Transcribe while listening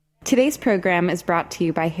Today's program is brought to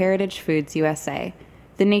you by Heritage Foods USA,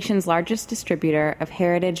 the nation's largest distributor of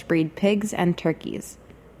heritage breed pigs and turkeys.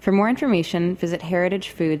 For more information, visit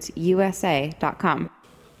heritagefoodsusa.com.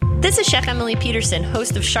 This is Chef Emily Peterson,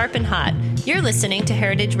 host of Sharp and Hot. You're listening to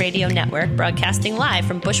Heritage Radio Network, broadcasting live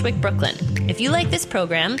from Bushwick, Brooklyn. If you like this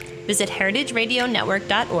program, visit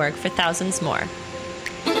heritageradionetwork.org for thousands more.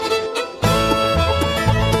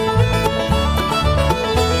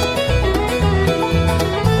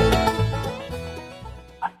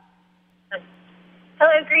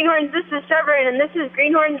 Hello, Greenhorns. This is Severin, and this is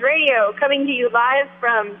Greenhorns Radio, coming to you live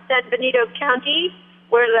from San Benito County,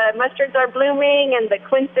 where the mustards are blooming, and the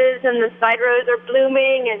quinces and the side rows are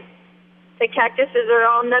blooming, and the cactuses are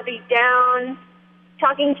all nubby down.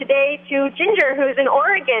 Talking today to Ginger, who's in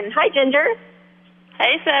Oregon. Hi, Ginger.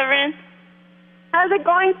 Hey, Severin. How's it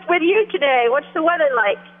going with you today? What's the weather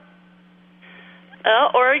like?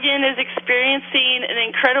 Oregon is experiencing an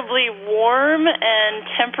incredibly warm and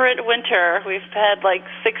temperate winter. We've had like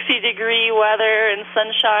 60-degree weather and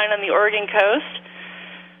sunshine on the Oregon coast.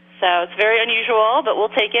 So it's very unusual, but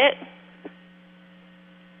we'll take it.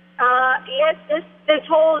 Yes, this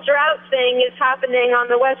whole drought thing is happening on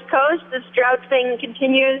the West Coast. This drought thing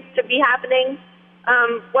continues to be happening.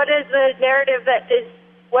 What is the narrative that is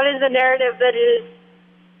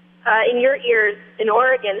in your ears in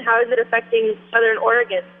Oregon? How is it affecting Southern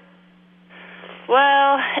Oregon?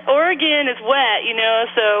 Well, Oregon is wet,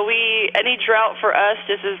 so any drought for us,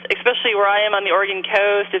 especially where I am on the Oregon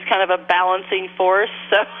coast, is kind of a balancing force.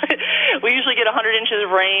 So we usually get 100 inches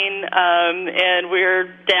of rain, and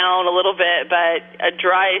we're down a little bit, but a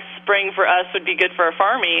dry spring for us would be good for our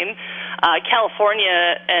farming.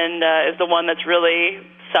 California is the one that's really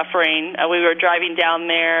suffering. We were driving down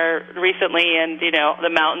there recently, and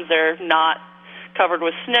the mountains are not covered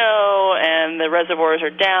with snow, and the reservoirs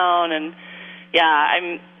are down, and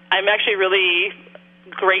I'm actually really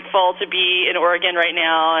grateful to be in Oregon right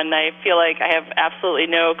now, and I feel like I have absolutely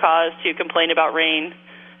no cause to complain about rain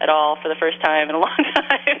at all for the first time in a long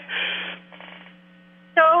time.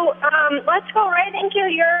 So let's go right into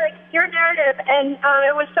your narrative, and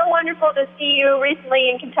it was so wonderful to see you recently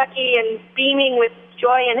in Kentucky and beaming with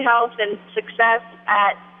joy and health and success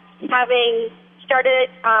at having started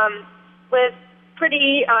with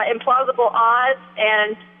pretty implausible odds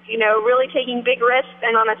and really taking big risks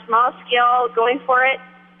and on a small scale going for it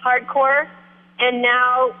hardcore, and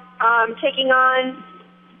now taking on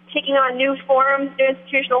new forms, new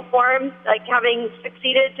institutional forms, like having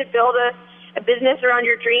succeeded to build a business around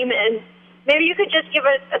your dream. And maybe you could just give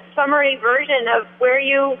a summary version of where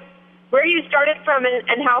you started from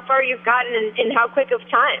and how far you've gotten in how quick of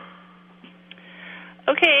time.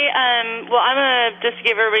 Okay, well, I'm going to just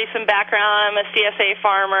give everybody some background. I'm a CSA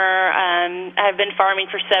farmer. I've been farming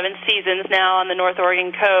for 7 seasons now on the North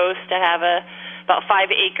Oregon coast. I have about 5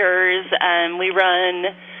 acres. We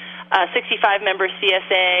run a 65-member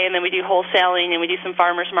CSA, and then we do wholesaling, and we do some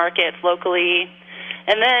farmers markets locally.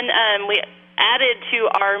 And then we added to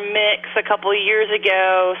our mix a couple of years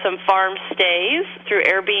ago some farm stays through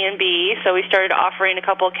Airbnb. So we started offering a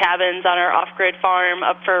couple of cabins on our off-grid farm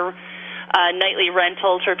up for nightly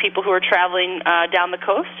rentals for people who are traveling down the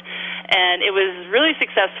coast, and it was really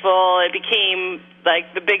successful. It became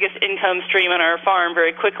like the biggest income stream on our farm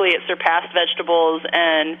very quickly. It surpassed vegetables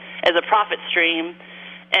and as a profit stream,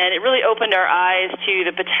 and it really opened our eyes to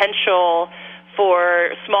the potential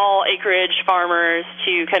for small acreage farmers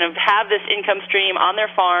to kind of have this income stream on their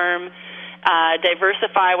farm,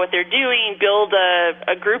 diversify what they're doing, build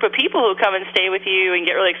a group of people who come and stay with you and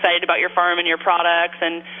get really excited about your farm and your products,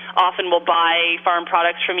 and often will buy farm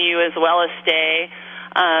products from you as well as stay.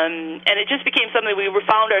 And it just became something we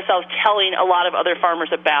found ourselves telling a lot of other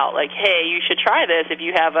farmers about, like, hey, you should try this. If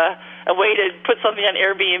you have a way to put something on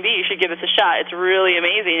Airbnb, you should give this a shot. It's really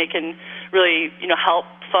amazing. It can really help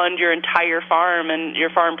fund your entire farm and your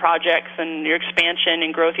farm projects and your expansion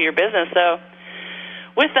and growth of your business. So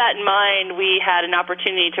with that in mind, we had an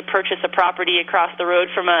opportunity to purchase a property across the road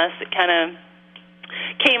from us. It kind of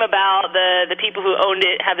came about. The people who owned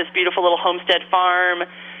it had this beautiful little homestead farm.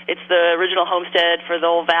 It's the original homestead for the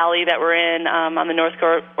old valley that we're in on the North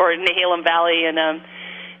or Nehalem Valley, and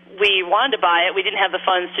we wanted to buy it. We didn't have the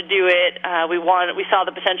funds to do it. We saw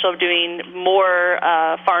the potential of doing more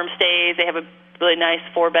farm stays. They have a really nice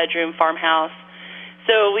 4-bedroom farmhouse.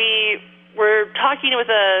 So we were talking with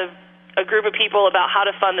a group of people about how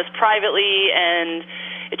to fund this privately, and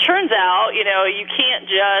it turns out, you can't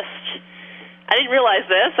just, I didn't realize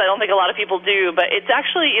this, I don't think a lot of people do, but it's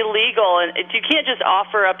actually illegal, and you can't just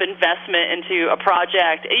offer up investment into a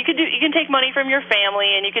project. You can take money from your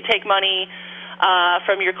family, and you could take money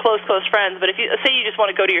from your close friends. But if you say you just want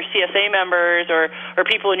to go to your CSA members or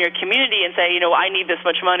people in your community and say, I need this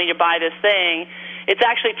much money to buy this thing, it's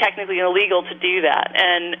actually technically illegal to do that.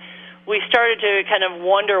 And we started to kind of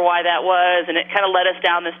wonder why that was, and it kind of led us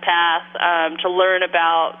down this path to learn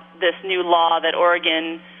about this new law that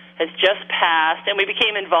Oregon has just passed, and we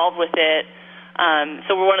became involved with it.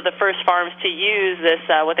 So we're one of the first farms to use this,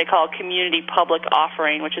 what they call community public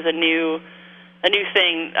offering, which is a new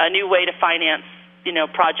thing, a new way to finance,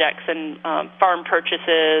 projects and farm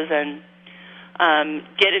purchases and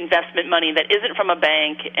get investment money that isn't from a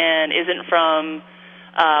bank and isn't from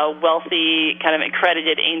wealthy, kind of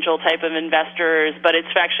accredited angel type of investors, but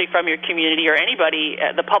it's actually from your community or anybody,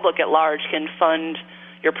 the public at large, can fund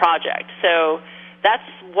your project. So that's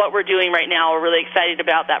what we're doing right now. We're really excited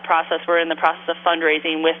about that process. We're in the process of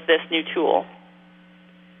fundraising with this new tool.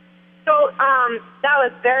 So that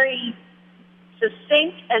was very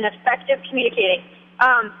succinct and effective communicating.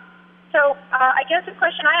 I guess the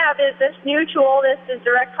question I have is this new tool, this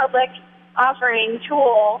direct public offering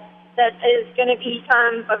tool, that is going to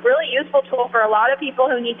become a really useful tool for a lot of people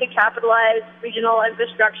who need to capitalize regional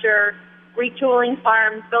infrastructure, retooling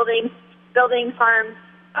farms, building farms,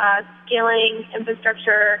 scaling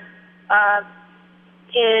infrastructure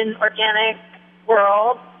in organic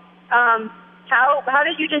world. How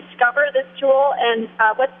did you discover this tool, and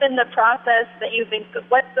what's been the process that you've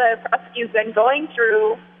been going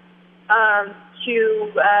through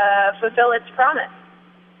to fulfill its promise?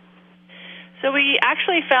 So we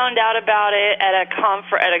actually found out about it at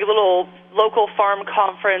a little local farm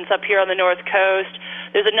conference up here on the North Coast.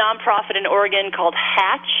 There's a nonprofit in Oregon called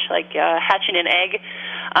Hatch, like hatching an egg,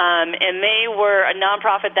 and they were a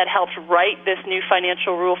nonprofit that helped write this new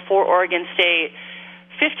financial rule for Oregon State.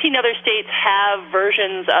 15 other states have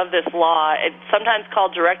versions of this law. It's sometimes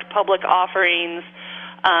called direct public offerings.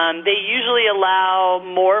 They usually allow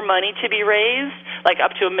more money to be raised, like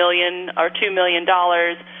up to $1 million or $2 million.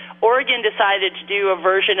 Oregon decided to do a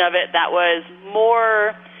version of it that was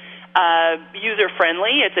more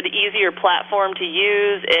user-friendly. It's an easier platform to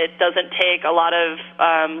use. It doesn't take a lot of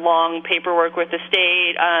long paperwork with the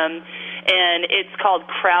state, and it's called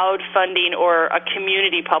crowdfunding or a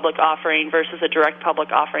community public offering versus a direct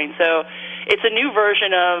public offering. So it's a new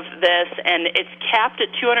version of this, and it's capped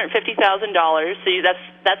at $250,000. So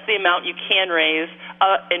that's the amount you can raise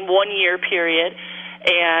in 1 year period,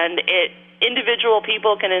 and individual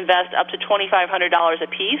people can invest up to $2,500 a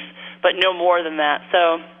piece, but no more than that.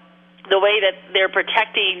 So the way that they're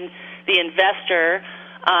protecting the investor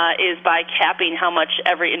is by capping how much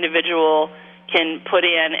every individual can put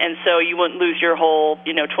in, and so you wouldn't lose your whole,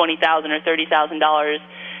 $20,000 or $30,000.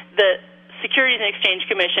 The Securities and Exchange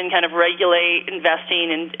Commission kind of regulate investing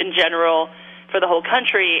in general for the whole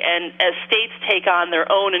country, and as states take on their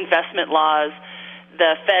own investment laws,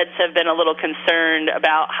 the feds have been a little concerned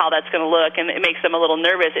about how that's going to look, and it makes them a little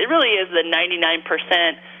nervous. It really is the 99%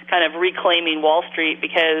 kind of reclaiming Wall Street,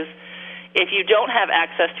 because if you don't have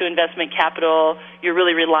access to investment capital, you're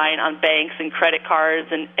really relying on banks and credit cards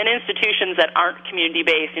and institutions that aren't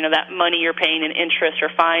community-based. That money you're paying in interest or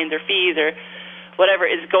fines or fees or whatever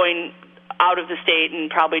is going out of the state and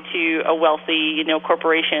probably to a wealthy,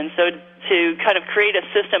 corporation. So to kind of create a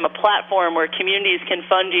system, a platform where communities can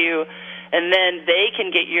fund you, and then they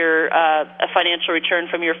can get your a financial return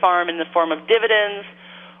from your farm in the form of dividends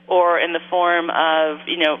or in the form of,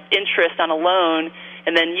 interest on a loan,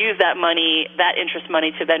 and then use that money, that interest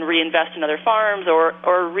money, to then reinvest in other farms or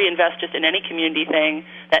reinvest just in any community thing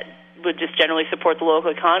that would just generally support the local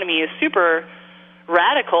economy, is super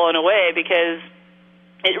radical in a way, because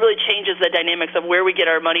it really changes the dynamics of where we get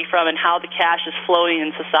our money from and how the cash is flowing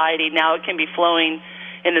in society. Now it can be flowing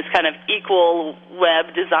in this kind of equal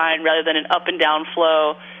web design rather than an up and down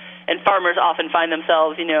flow. And farmers often find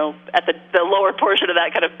themselves, at the lower portion of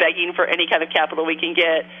that, kind of begging for any kind of capital we can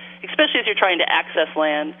get, especially as you're trying to access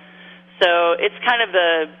land. So it's kind of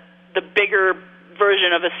the bigger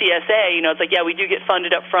version of a CSA. It's like, yeah, we do get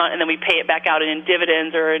funded up front, and then we pay it back out in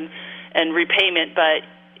dividends or in repayment, but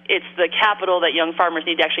it's the capital that young farmers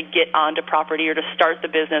need to actually get onto property or to start the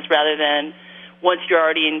business, rather than once you're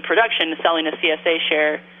already in production selling a CSA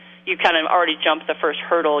share, you kind of already jumped the first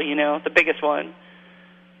hurdle, the biggest one.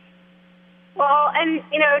 Well, and,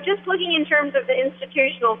 just looking in terms of the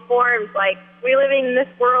institutional forms, like, we're living in this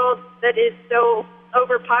world that is so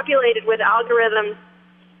overpopulated with algorithms,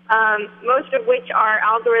 most of which are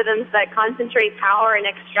algorithms that concentrate power and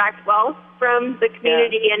extract wealth from the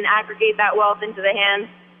community and aggregate that wealth into the hands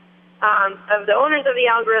of the owners of the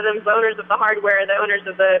algorithms, the owners of the hardware, the owners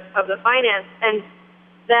of the finance, and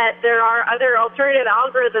that there are other alternative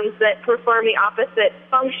algorithms that perform the opposite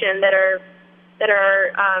function, that that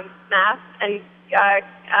are math and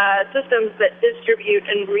systems that distribute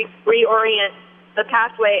and reorient the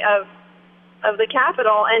pathway of the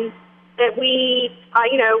capital, and that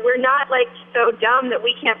we're not like so dumb that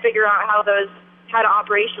we can't figure out how to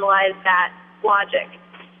operationalize that logic.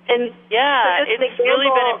 And yeah, it's really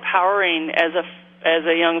been empowering as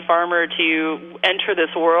a young farmer to enter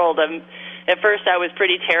this world. At first, I was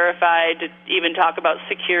pretty terrified to even talk about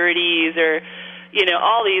securities or,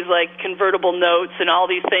 all these like convertible notes and all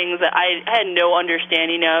these things that I had no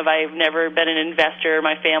understanding of. I've never been an investor.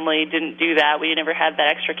 My family didn't do that. We never had that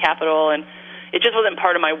extra capital, and it just wasn't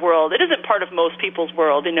part of my world. It isn't part of most people's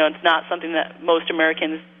world. It's not something that most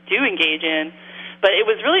Americans do engage in. But it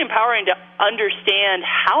was really empowering to understand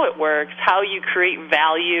how it works, how you create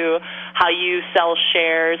value, how you sell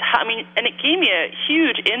shares. And it gave me a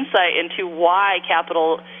huge insight into why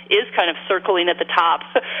capital is kind of circling at the top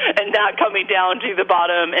and not coming down to the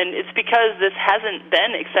bottom. And it's because this hasn't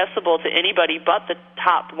been accessible to anybody but the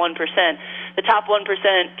top 1%. The top 1%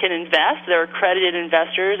 can invest. They're accredited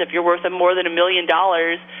investors. If you're worth more than $1 million,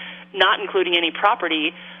 not including any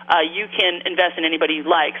property, you can invest in anybody you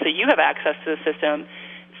like, so you have access to the system.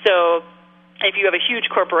 So if you have a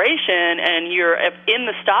huge corporation and you're in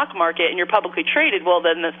the stock market and you're publicly traded, well,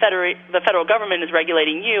 then the federal government is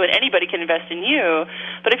regulating you, and anybody can invest in you.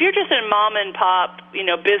 But if you're just a mom-and-pop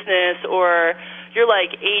business, or you're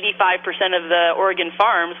like 85% of the Oregon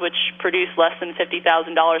farms, which produce less than $50,000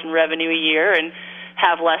 in revenue a year and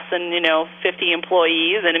have less than 50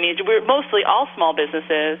 employees, and we're mostly all small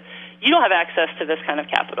businesses, you don't have access to this kind of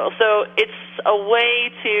capital. So it's a way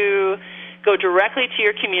to go directly to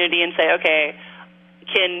your community and say, okay,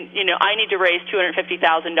 I need to raise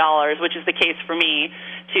 $250,000, which is the case for me,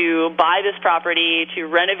 to buy this property, to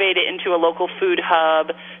renovate it into a local food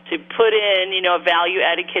hub, to put in, a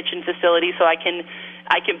value-added kitchen facility so I can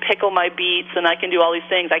pickle my beets and I can do all these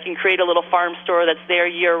things. I can create a little farm store that's there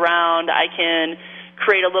year-round. I can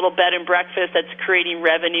create a little bed and breakfast that's creating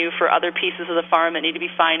revenue for other pieces of the farm that need to be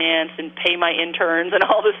financed, and pay my interns and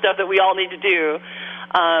all this stuff that we all need to do.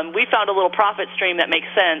 We found a little profit stream that makes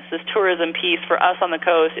sense. This tourism piece for us on the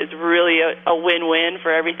coast is really a win-win for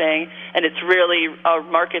everything, and it's really a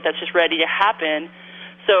market that's just ready to happen.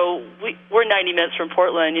 So we're 90 minutes from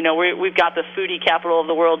Portland. We've got the foodie capital of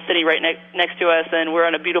the world sitting right next to us, and we're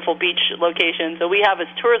on a beautiful beach location. So we have this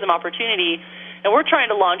tourism opportunity, and we're trying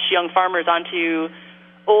to launch young farmers onto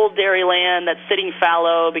old dairy land that's sitting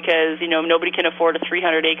fallow because nobody can afford a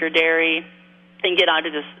 300-acre dairy and get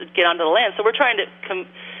onto the land. So we're trying to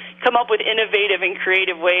come up with innovative and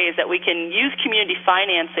creative ways that we can use community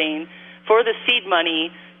financing for the seed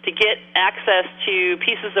money to get access to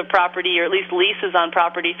pieces of property, or at least leases on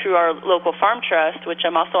property, through our local farm trust, which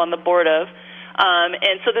I'm also on the board of.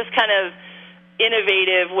 And so this kind of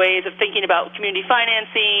innovative ways of thinking about community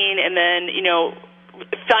financing, and then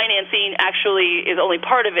financing actually is only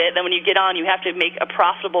part of it. Then when you get on, you have to make a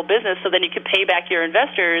profitable business so then you can pay back your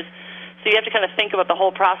investors. So you have to kind of think about the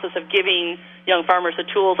whole process of giving young farmers the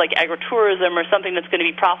tools like agritourism or something that's going to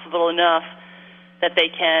be profitable enough that they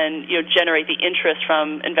can generate the interest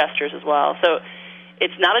from investors as well. So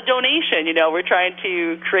it's not a donation. We're trying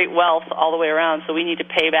to create wealth all the way around, so we need to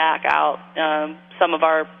pay back out some of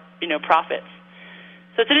our profits.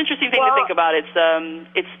 So it's an interesting thing to think about.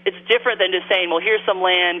 It's different than just saying, well, here's some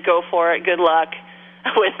land, go for it, good luck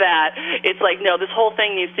with that. It's like, no, this whole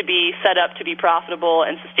thing needs to be set up to be profitable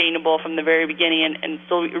and sustainable from the very beginning, and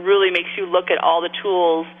so it really makes you look at all the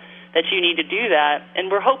tools that you need to do that. And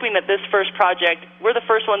we're hoping that this first project, we're the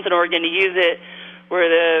first ones in Oregon to use it. We're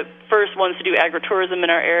the first ones to do agritourism in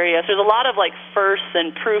our area. So there's a lot of like firsts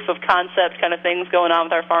and proof of concept kind of things going on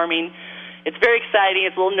with our farming. It's very exciting.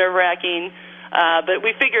 It's a little nerve-wracking. But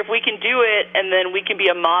we figure if we can do it, and then we can be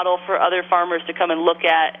a model for other farmers to come and look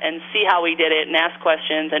at and see how we did it and ask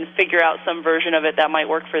questions and figure out some version of it that might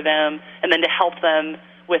work for them, and then to help them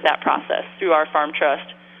with that process through our farm trust,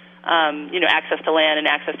 access to land and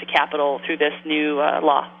access to capital through this new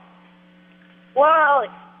law. Well,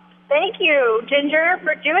 thank you, Ginger,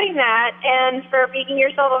 for doing that and for making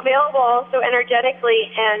yourself available so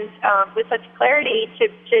energetically and with such clarity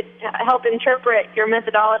to help interpret your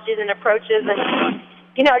methodologies and approaches, and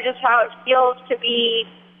just how it feels to be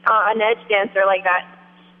an edge dancer like that.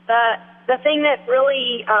 The thing that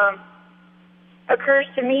really occurs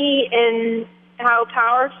to me in how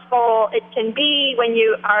powerful it can be when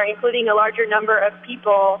you are including a larger number of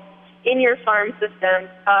people in your farm system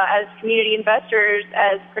as community investors,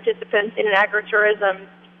 as participants in an agritourism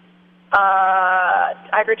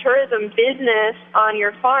business on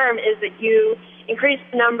your farm, is that you increase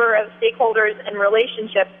the number of stakeholders and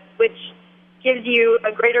relationships, which gives you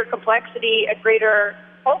a greater complexity, a greater,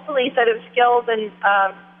 hopefully, set of skills and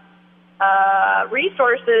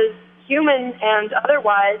resources, human and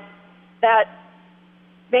otherwise, that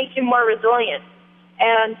makes you more resilient,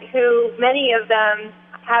 and who many of them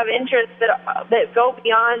have interests that go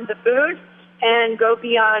beyond the food and go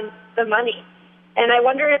beyond the money. And I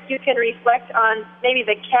wonder if you can reflect on maybe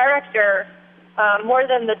the character, more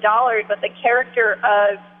than the dollars, but the character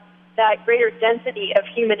of that greater density of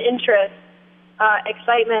human interest,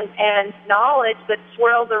 excitement, and knowledge that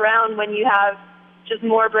swirls around when you have just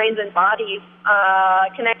more brains and bodies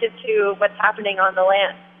connected to what's happening on the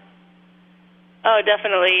land. Oh,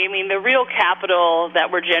 definitely. I mean, the real capital that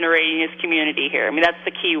we're generating is community here. I mean, that's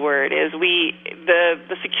the key word, is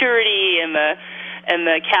the security and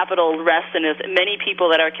the capital rests in as many people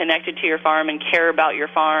that are connected to your farm and care about your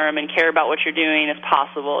farm and care about what you're doing as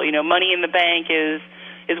possible. You know, money in the bank is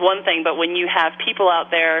one thing, but when you have people out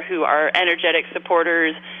there who are energetic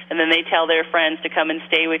supporters and then they tell their friends to come and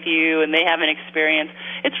stay with you and they have an experience,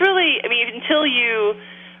 it's really, I mean, until you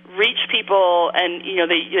reach people and, you know,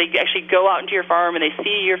 they actually go out into your farm and they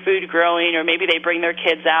see your food growing, or maybe they bring their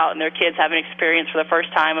kids out and their kids have an experience for the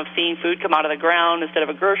first time of seeing food come out of the ground instead of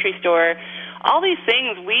a grocery store. All these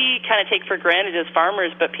things we kind of take for granted as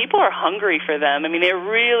farmers, but people are hungry for them. I mean, they're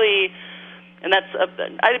really, and that's a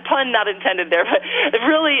pun not intended there, but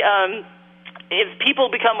really, if people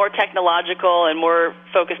become more technological and more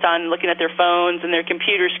focused on looking at their phones and their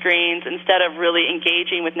computer screens instead of really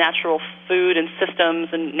engaging with natural food and systems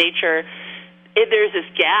and nature, there's this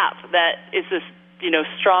gap that is this, you know,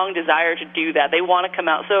 strong desire to do that. They want to come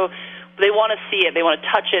out. So they want to see it. They want to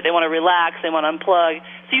touch it. They want to relax. They want to unplug.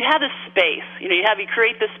 So you have this space. You know, you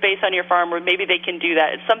create this space on your farm where maybe they can do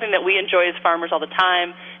that. It's something that we enjoy as farmers all the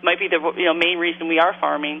time. It might be the main reason we are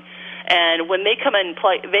farming. And when they come and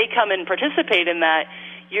participate in that,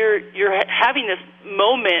 you're having this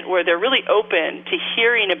moment where they're really open to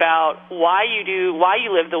hearing about why you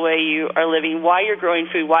live the way you are living, why you're growing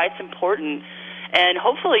food, why it's important. And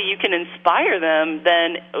hopefully you can inspire them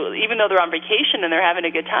then, even though they're on vacation and they're having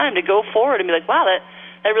a good time, to go forward and be like, wow,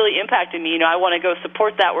 that really impacted me. You know, I want to go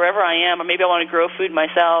support that wherever I am, or maybe I want to grow food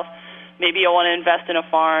myself. Maybe I want to invest in a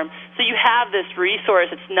farm. So you have this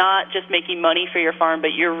resource. It's not just making money for your farm,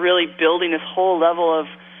 but you're really building this whole level of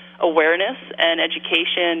awareness and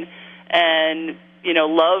education and, you know,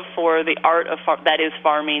 love for the art of that is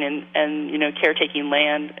farming and you know, caretaking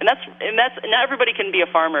land. And that's not everybody can be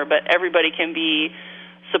a farmer, but everybody can be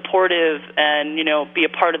supportive and, you know, be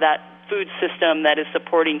a part of that food system that is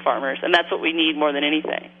supporting farmers. And that's what we need more than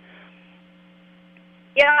anything.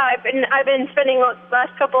 Yeah, I've been spending the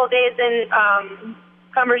last couple of days in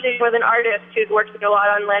conversation with an artist who's working a lot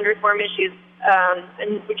on land reform issues,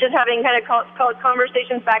 and we're just having kind of called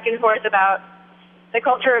conversations back and forth about the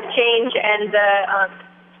culture of change and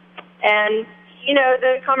you know,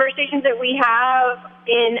 the conversations that we have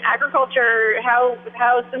in agriculture, how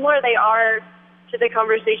similar they are to the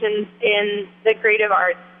conversations in the creative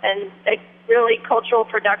arts and really cultural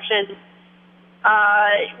production.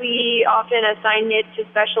 We often assign it to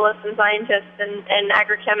specialists and scientists and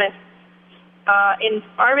agrochemists in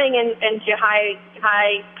farming and to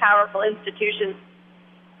high powerful institutions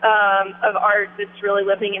of art that's really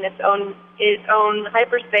living in its own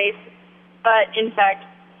hyperspace. But in fact,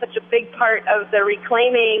 such a big part of the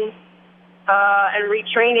reclaiming and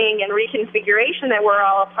retraining and reconfiguration that we're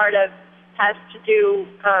all a part of has to do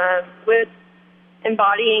with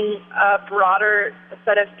embodying a broader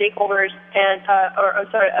set of stakeholders and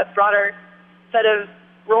a broader set of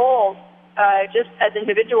roles, just as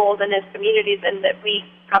individuals and as communities, and that we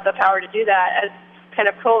have the power to do that as kind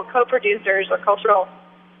of co-producers or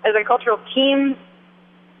as a cultural team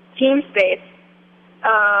space,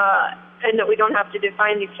 and that we don't have to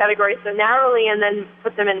define these categories so narrowly and then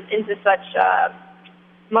put them into such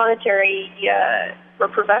monetary or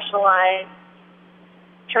professionalized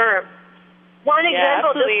terms. One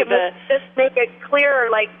example, just make it clear,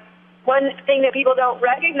 like one thing that people don't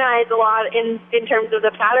recognize a lot in terms of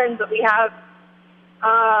the patterns that we have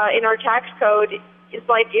in our tax code is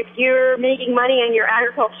like if you're making money in your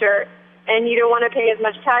agriculture and you don't want to pay as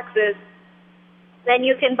much taxes, then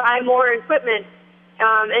you can buy more equipment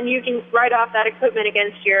and you can write off that equipment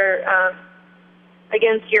against your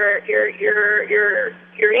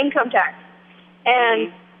income tax.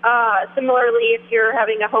 And similarly, if you're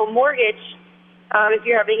having a home mortgage, if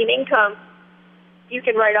you're having an income, you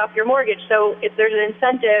can write off your mortgage. So if there's an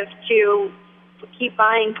incentive to keep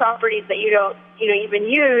buying properties that you don't, even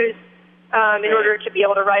use in order to be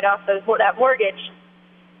able to write off that mortgage.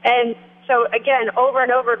 And so again, over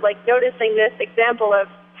and over, like noticing this example of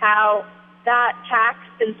how that tax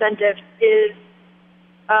incentive is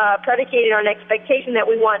predicated on expectation that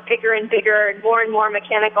we want bigger and bigger and more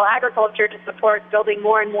mechanical agriculture to support building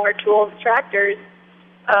more and more tools, tractors,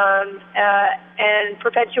 and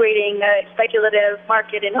perpetuating a speculative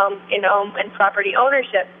market in home and property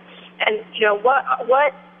ownership. And so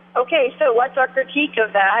what's our critique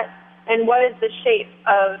of that, and what is the shape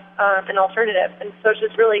of an alternative? And so it's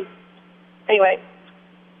just really, anyway,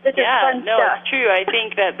 this is fun stuff. It's true. I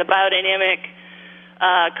think that the biodynamic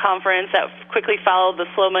conference that quickly followed the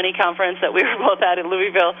Slow Money conference that we were both at in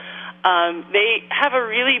Louisville, they have a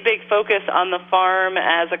really big focus on the farm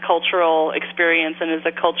as a cultural experience and as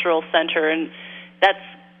a cultural center, and that's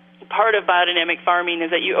part of biodynamic farming, is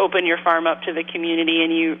that you open your farm up to the community and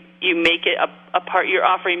you make it a part. You're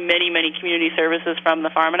offering many community services from the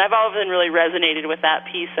farm, and I've often really resonated with that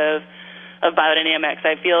piece of biodynamics.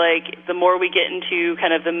 I feel like the more we get into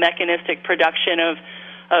kind of the mechanistic production of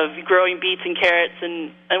growing beets and carrots,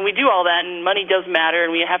 and we do all that, and money does matter,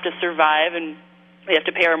 and we have to survive, and we have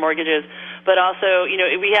to pay our mortgages. But also,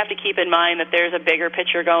 we have to keep in mind that there's a bigger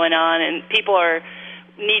picture going on, and people are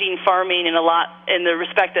needing farming in the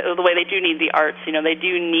respect of the way they do need the arts. They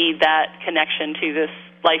do need that connection to this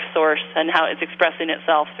life source and how it's expressing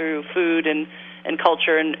itself through food and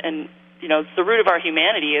culture, and it's the root of our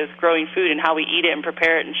humanity is growing food and how we eat it and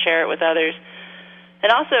prepare it and share it with others.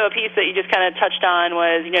 And also a piece that you just kind of touched on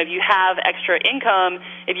was, if you have extra income,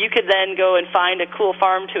 if you could then go and find a cool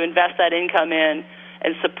farm to invest that income in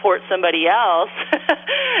and support somebody else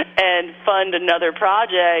and fund another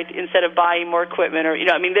project instead of buying more equipment, or, it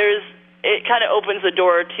kind of opens the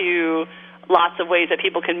door to lots of ways that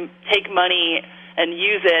people can take money and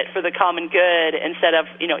use it for the common good instead of,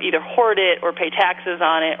 either hoard it or pay taxes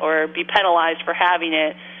on it or be penalized for having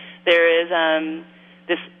it. There is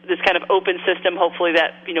this kind of open system, hopefully,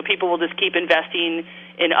 that people will just keep investing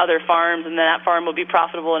in other farms, and then that farm will be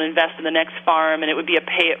profitable and invest in the next farm, and it would be a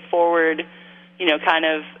pay it forward, kind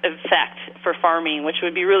of effect for farming, which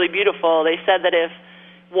would be really beautiful. They said that if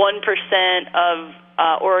 1% of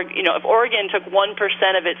if Oregon took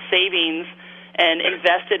 1% of its savings and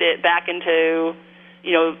invested it back into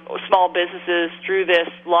small businesses through this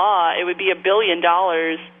law, it would be $1 billion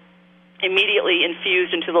immediately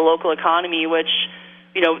infused into the local economy, which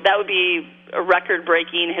that would be a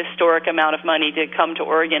record-breaking, historic amount of money to come to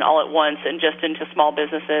Oregon all at once and just into small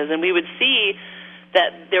businesses. And we would see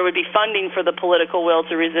that there would be funding for the political will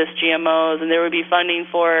to resist GMOs, and there would be funding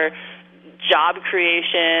for job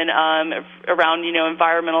creation around,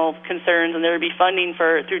 environmental concerns, and there would be funding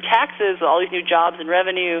through taxes, all these new jobs and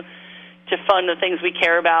revenue to fund the things we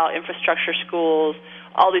care about, infrastructure, schools,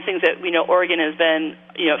 all these things that Oregon has been,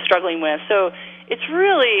 struggling with. So it's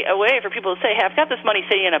really a way for people to say, hey, I've got this money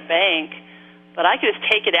sitting in a bank, but I could just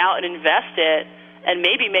take it out and invest it and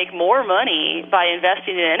maybe make more money by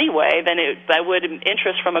investing it anyway than I would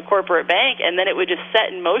interest from a corporate bank, and then it would just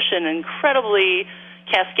set in motion incredibly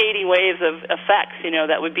cascading waves of effects,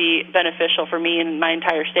 that would be beneficial for me and my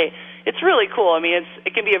entire state. It's really cool.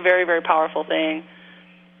 It can be a very, very powerful thing.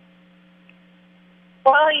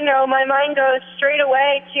 Well, my mind goes straight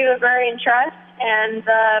away to agrarian trust and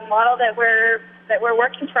the model that we're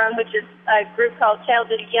working from, which is a group called Terre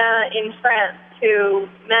de Liens in France, who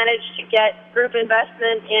managed to get group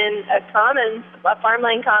investment in a commons, a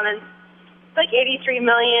farmland commons, like 83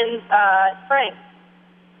 million francs.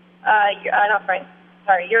 Not francs,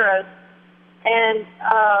 sorry, euros. And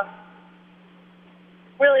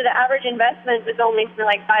really the average investment is only for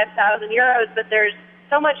like 5,000 euros, but there's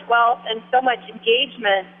so much wealth and so much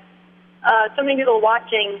engagement, so many people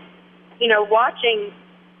watching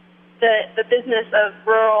the business of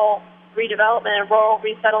rural redevelopment and rural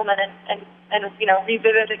resettlement and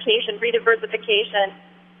revivification, rediversification,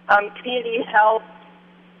 community health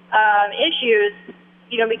issues,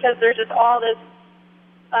 because there's just all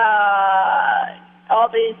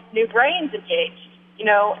these new brains engaged,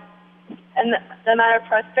 and the amount of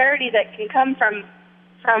prosperity that can come from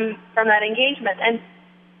that engagement. And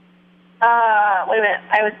wait a minute,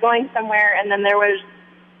 I was going somewhere, and then there was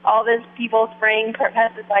all these people spraying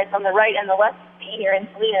pesticides on the right and the left of me here in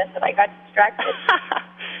Salinas, and I got distracted.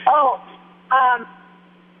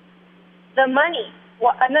 The money.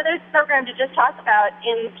 Well, another program to just talk about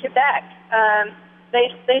in Quebec.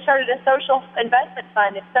 They started a social investment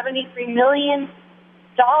fund. It's $73 million,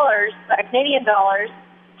 Canadian dollars,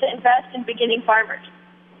 to invest in beginning farmers.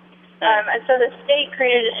 And so the state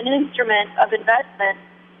created an instrument of investment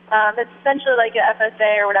that's essentially like an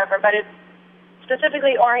FSA or whatever, but it's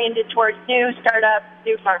specifically oriented towards new startup,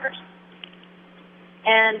 new farmers.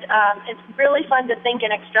 And it's really fun to think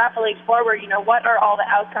and extrapolate forward, what are all the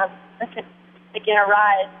outcomes that can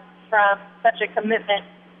arise from such a commitment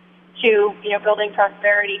to, building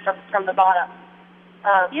prosperity from the bottom.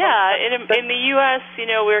 In the U.S.,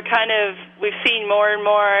 we've seen more and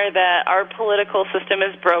more that our political system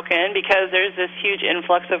is broken because there's this huge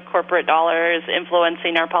influx of corporate dollars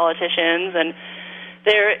influencing our politicians, and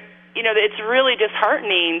it's really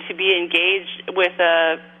disheartening to be engaged with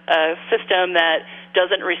a system that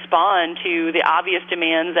doesn't respond to the obvious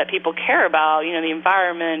demands that people care about, the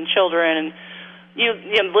environment, children, and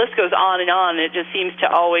the list goes on, and it just seems to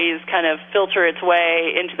always kind of filter its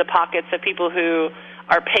way into the pockets of people who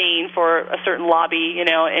are paying for a certain lobby,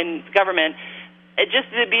 in government. It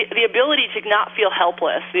just the ability to not feel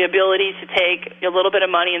helpless, the ability to take a little bit of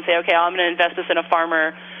money and say, okay, I'm going to invest this in a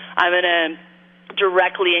farmer. I'm going to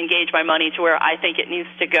directly engage my money to where I think it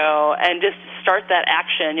needs to go, and just start that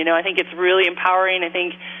action. I think it's really empowering. I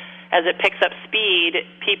think as it picks up speed,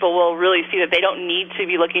 people will really see that they don't need to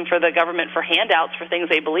be looking for the government for handouts for things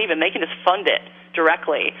they believe in. They can just fund it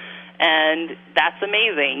directly. And that's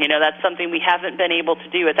amazing. That's something we haven't been able to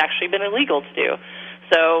do. It's actually been illegal to do.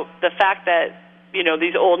 So the fact that,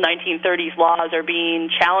 these old 1930s laws are being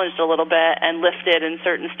challenged a little bit and lifted in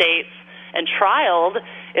certain states and trialed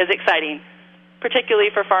is exciting, particularly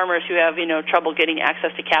for farmers who have, trouble getting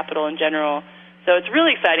access to capital in general. So it's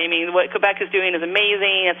really exciting. I mean, what Quebec is doing is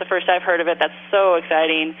amazing. It's the first I've heard of it. That's so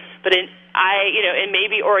exciting. But and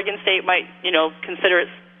maybe Oregon State might, consider it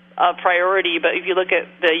a priority. But if you look at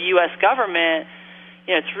the U.S. government,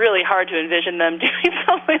 it's really hard to envision them doing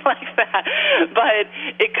something like that. But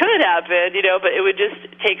it could happen, but it would just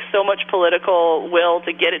take so much political will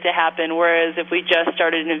to get it to happen. Whereas if we just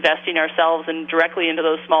started investing ourselves and directly into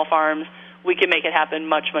those small farms, we can make it happen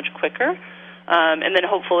much, much quicker. And then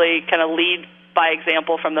hopefully kind of lead by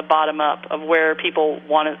example from the bottom up of where people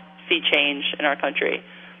want to see change in our country.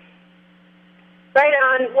 Right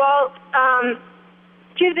on. Well,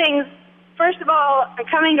 two things. First of all,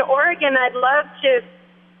 coming to Oregon, I'd love to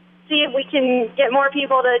see if we can get more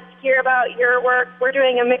people to hear about your work. We're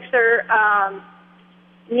doing a mixer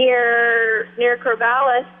near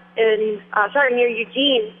Corvallis near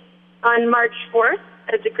Eugene on March 4th.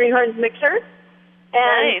 It's a Greenhorns mixer.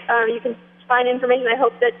 And nice. You can find information. I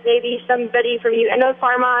hope that maybe somebody from you, I know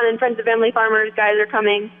Farmon and Friends of Family Farmers guys are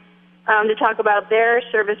coming to talk about their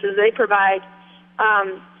services they provide.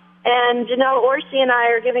 And Janelle Orsi and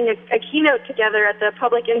I are giving a keynote together at the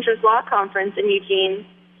Public Interest Law Conference in Eugene,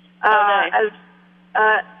 nice.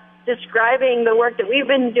 as describing the work that we've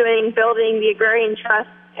been doing, building the Agrarian Trust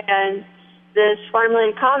and this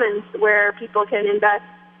Farmland Commons where people can invest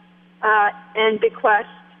and bequest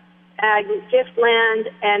gift land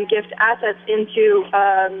and gift assets into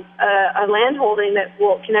a land holding that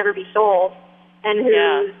can never be sold, and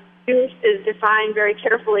whose use is defined very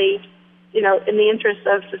carefully, in the interest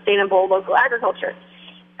of sustainable local agriculture.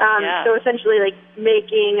 So essentially, like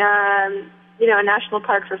making, a national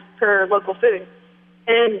park for local food.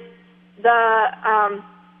 And the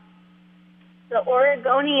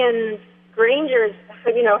Oregonian Grangers,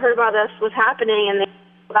 heard about this was happening, and they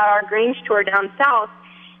about our Grange tour down south,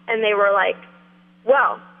 and they were like,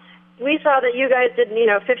 well, we saw that you guys did,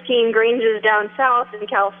 15 Granges down south in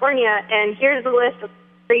California, and here's the list of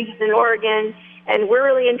Granges in Oregon, and we're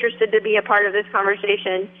really interested to be a part of this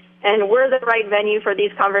conversation, and we're the right venue for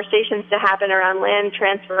these conversations to happen around land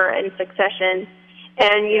transfer and succession,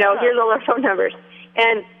 and, here's all our phone numbers.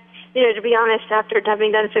 And, to be honest, after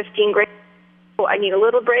having done 15 Granges, I need a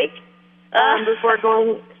little break before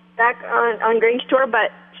going back on Grange tour,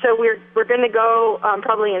 but so we're going to go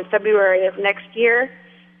probably in February of next year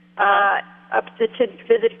up to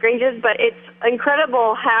visit Granges. But it's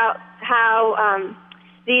incredible how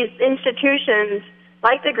these institutions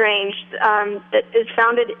like the Grange that is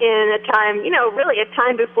founded in a time, really a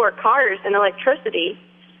time before cars and electricity,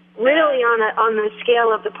 really on the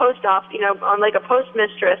scale of the post office, on like a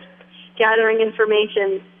postmistress gathering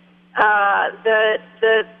information. The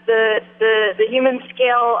human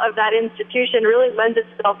scale of that institution really lends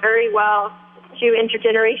itself very well to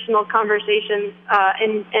intergenerational conversations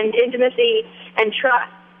and intimacy and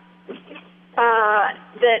trust.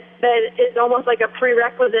 That is almost like a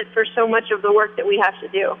prerequisite for so much of the work that we have to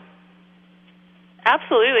do.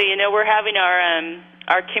 Absolutely. We're having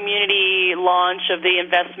our community launch of the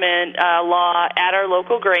investment law at our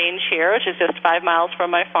local Grange here, which is just 5 miles from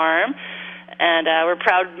my farm. And we're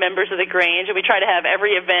proud members of the Grange, and we try to have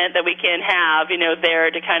every event that we can have,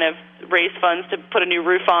 there to kind of raise funds to put a new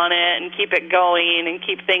roof on it and keep it going and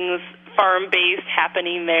keep things farm-based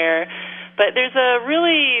happening there. But there's a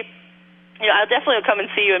really, I'll definitely come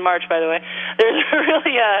and see you in March, by the way. There's a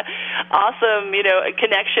really awesome,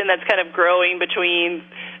 connection that's kind of growing between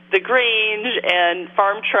the Grange and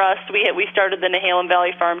Farm Trust. We started the Nehalem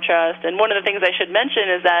Valley Farm Trust, and one of the things I should mention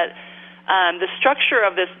is that the structure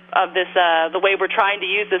of this the way we're trying to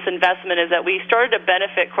use this investment is that we started a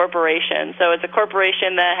benefit corporation. So it's a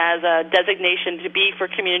corporation that has a designation to be for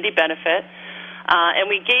community benefit, and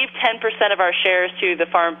we gave 10% of our shares to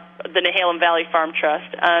the Nehalem Valley Farm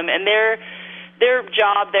Trust, and their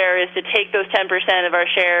job there is to take those 10% of our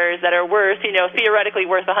shares that are worth, theoretically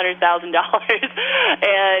worth $100,000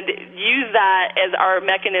 and use that as our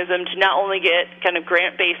mechanism to not only get kind of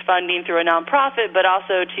grant-based funding through a nonprofit, but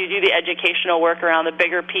also to do the educational work around the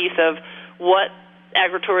bigger piece of what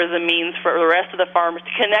agritourism means for the rest of the farmers, to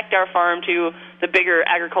connect our farm to the bigger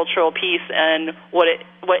agricultural piece and what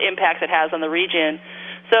impacts it has on the region.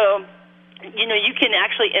 So, you can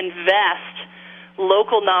actually invest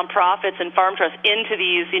local nonprofits and farm trusts into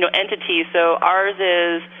these, entities. So ours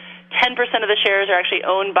is 10% of the shares are actually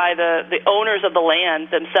owned by the owners of the land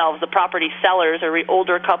themselves, the property sellers, or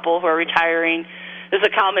older couple who are retiring. This is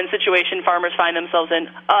a common situation farmers find themselves in.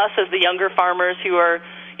 Us as the younger farmers who are,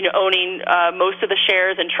 owning most of the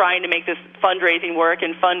shares and trying to make this fundraising work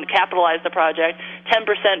and capitalize the project.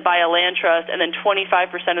 10% by a land trust, and then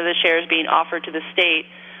 25% of the shares being offered to the state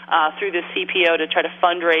through the CPO to try to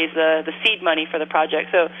fundraise the seed money for the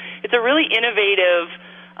project. So it's a really innovative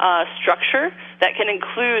structure that can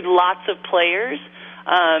include lots of players,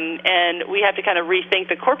 and we have to kind of rethink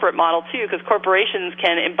the corporate model too, because corporations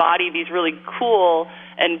can embody these really cool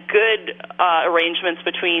and good arrangements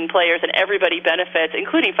between players, and everybody benefits,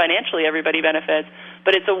 including financially everybody benefits.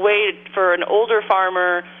 But it's a way for an older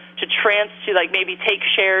farmer to maybe take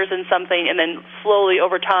shares in something and then slowly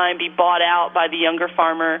over time be bought out by the younger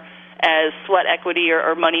farmer as sweat equity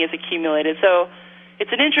or money is accumulated. So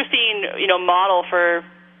it's an interesting, model for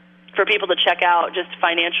people to check out just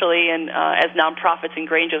financially and as nonprofits and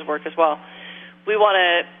Granges work as well. We want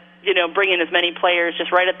to, bring in as many players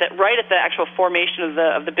just right at the actual formation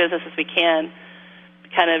of the business as we can.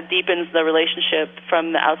 Kind of deepens the relationship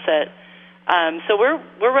from the outset. So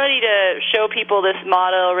we're ready to show people this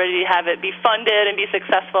model, ready to have it be funded and be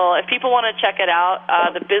successful. If people want to check it out,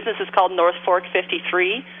 the business is called North Fork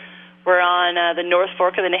 53. We're on the North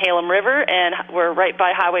Fork of the Nehalem River, and we're right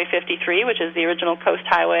by Highway 53, which is the original coast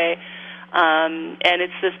highway. And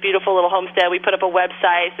it's this beautiful little homestead. We put up a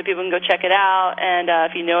website so people can go check it out. And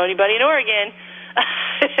if you know anybody in Oregon,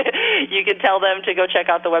 you can tell them to go check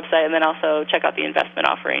out the website and then also check out the investment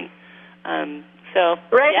offering.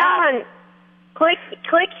 Right on.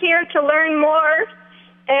 Click here to learn more,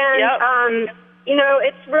 and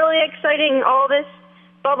it's really exciting, all this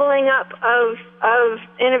bubbling up of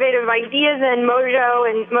innovative ideas and mojo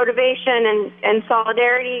and motivation and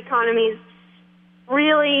solidarity economies.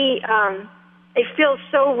 Really, it feels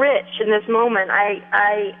so rich in this moment.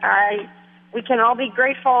 We can all be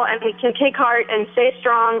grateful, and we can take heart and stay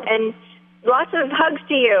strong, and lots of hugs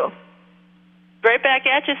to you. Right back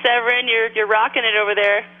at you, Severin. You're rocking it over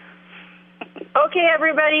there. Okay,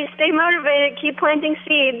 everybody, stay motivated. Keep planting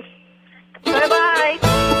seeds. Bye-bye.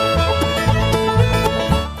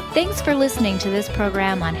 Thanks for listening to this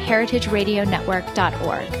program on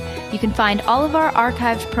heritageradionetwork.org. You can find all of our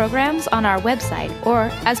archived programs on our website or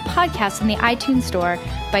as podcasts in the iTunes Store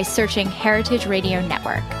by searching Heritage Radio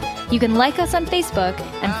Network. You can like us on Facebook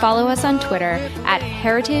and follow us on Twitter at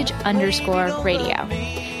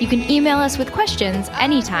heritage_radio. You can email us with questions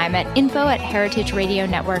anytime at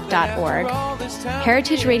info@heritageradionetwork.org.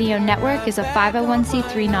 Heritage Radio Network is a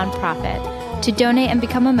 501c3 nonprofit. To donate and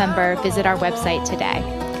become a member, visit our website today.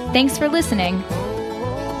 Thanks for listening.